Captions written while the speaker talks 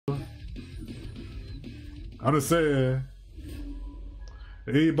I'm just saying.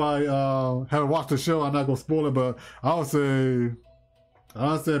 Anybody haven't watched the show, I'm not gonna spoil it, but I would say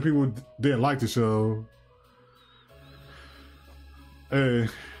people didn't like the show. Hey,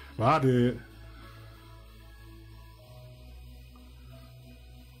 but I did.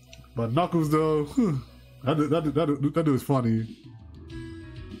 But Knuckles though, that dude is funny.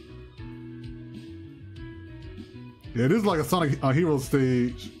 Yeah, this is like a Sonic Hero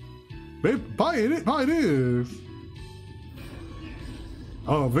stage. Probably it is.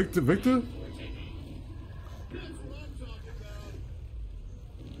 Oh, Victor?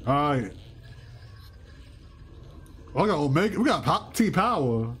 Alright. Oh, I got Omega. We got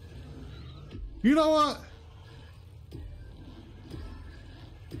T-Power. You know what?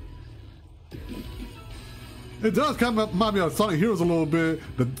 It does kind of remind me of Sonic Heroes a little bit.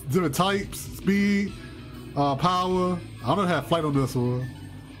 The different types, speed, power. I don't have flight on this one.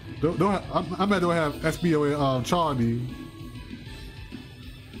 I might don't have SBO and Charlie.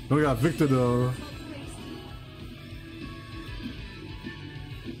 Don't got Victor though.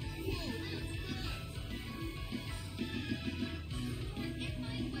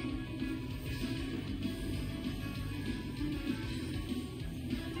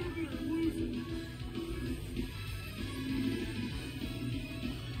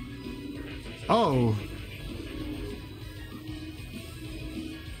 Oh.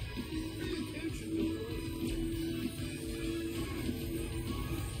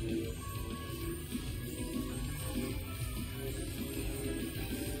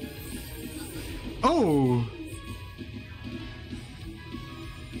 Oh.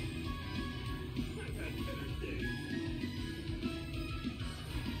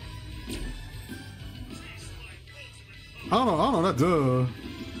 I don't know, that duh.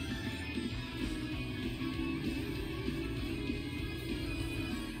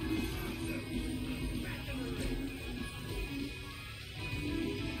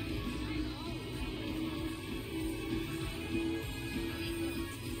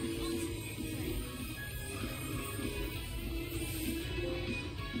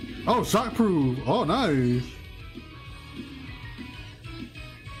 Oh, shockproof. Oh, nice.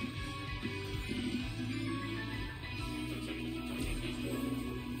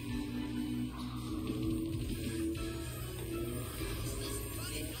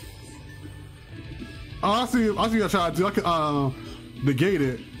 Oh, I see what I try to do. I can negate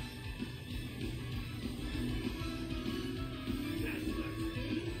it.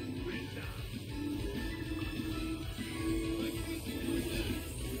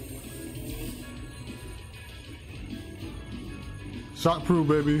 Shockproof,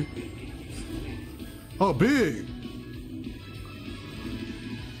 baby. Oh, big.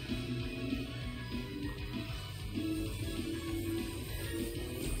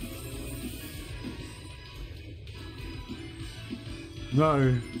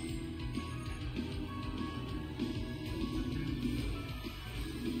 No.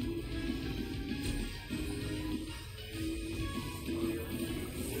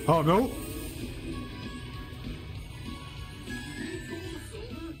 Oh, no.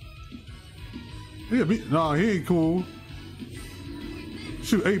 Yeah, nah, he ain't cool.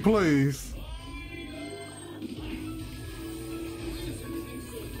 Shoot, 8 plays.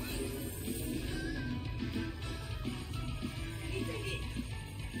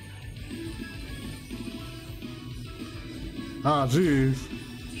 Ah, jeez.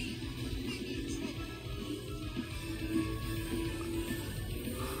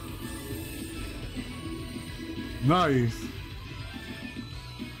 Nice.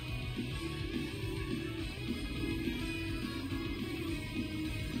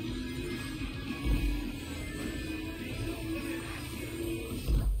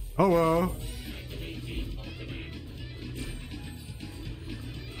 Oh well.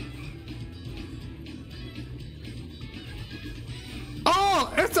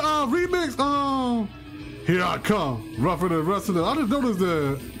 Oh, it's a remix. Here I come, rougher than the rest of them. I just noticed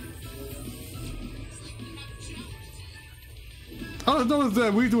that. I just noticed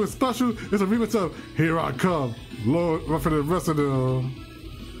that we do a special. It's a remix of Here I Come, Lord, rougher than the rest of them.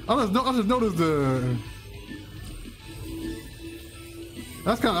 I just noticed that.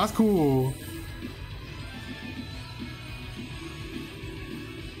 That's cool.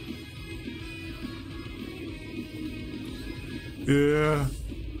 Yeah,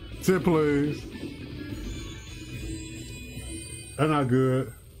 10 plays. That's not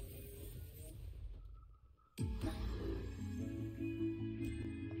good.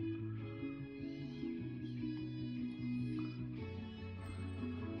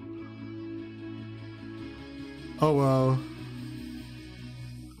 Oh well.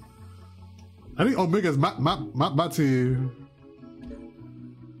 I think Omega's my team.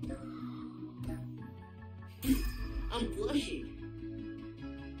 I'm blushing.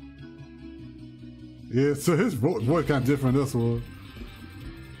 Yeah, so his voice kind of different this one.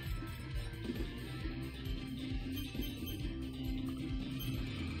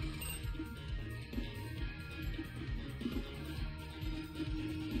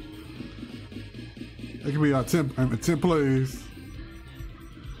 It could be 10 plays.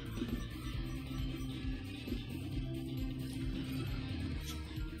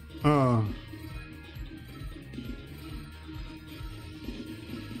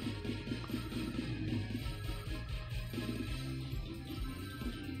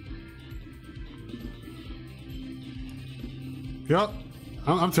 Yep,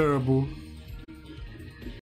 I'm terrible.